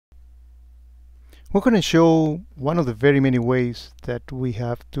We're going to show one of the very many ways that we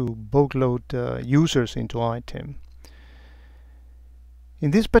have to bookload users into item.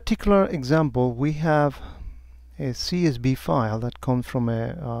 In this particular example, we have a CSV file that comes from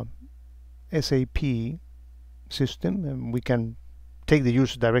a SAP system, and we can take the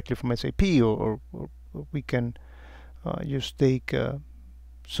user directly from SAP, or we can just take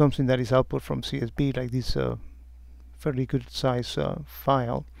something that is output from CSV, like this fairly good size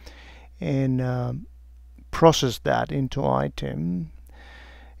file, and process that into item.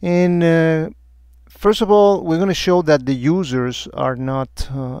 And first of all, we're going to show that the users are not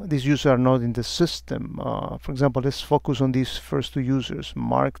these users are not in the system. For example, let's focus on these first two users,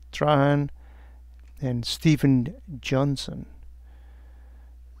 Mark Trahan and Stephen Johnson.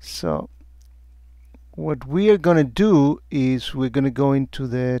 So what we are going to do is we're going to go into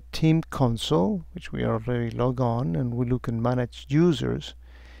the team console, which we are already logged on, and we look and manage users,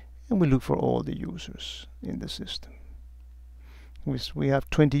 and we look for all the users in the system. We have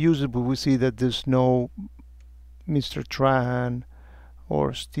 20 users, but we see that there's no Mr. Trahan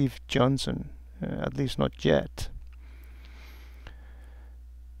or Steve Johnson, at least not yet.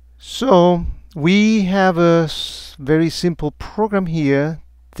 So we have a very simple program here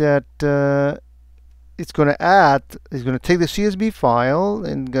that it's going to take the CSV file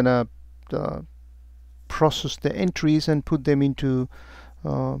and going to process the entries and put them into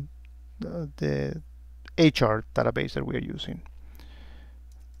the HR database that we are using.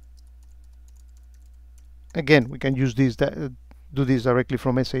 Again, we can use this do this directly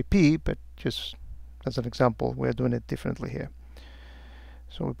from SAP, but just as an example, we're doing it differently here.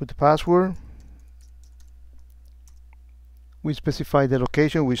 So we put the password. We specify the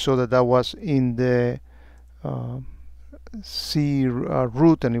location. We saw that that was in the C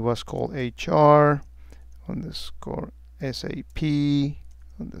root, and it was called HR underscore SAP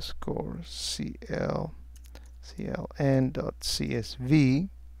underscore CLN.CSV.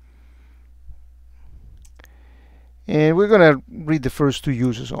 And we're going to read the first two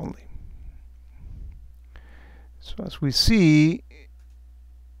users only. So as we see,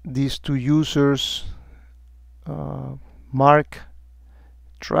 these two users, Mark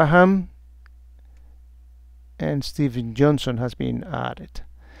Trahan and Stephen Johnson, has been added.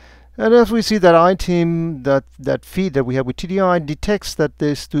 And as we see, that item, that feed that we have with TDI detects that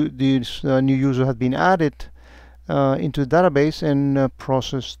this new user has been added into the database, and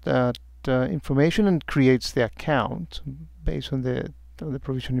process that information and creates the account based on the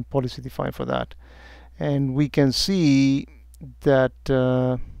provisioning policy defined for that. And we can see that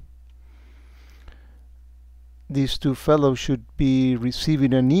these two fellows should be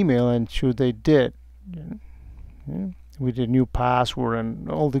receiving an email, and sure they did, with a new password and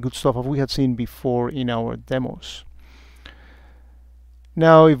all the good stuff that we had seen before in our demos.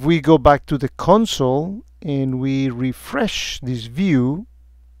 Now if we go back to the console and we refresh this view,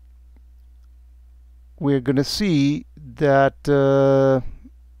 we're going to see that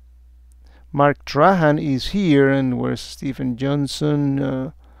Mark Trahan is here, and where's Stephen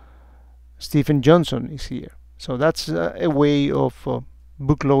Johnson? Stephen Johnson is here. So that's a way of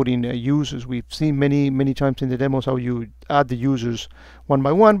bookloading users. We've seen many times in the demos how you add the users one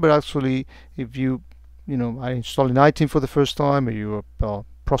by one, but actually if you are installing an item for the first time, or you are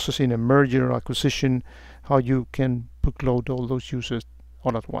processing a merger or acquisition, how you can bookload all those users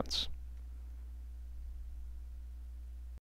all at once.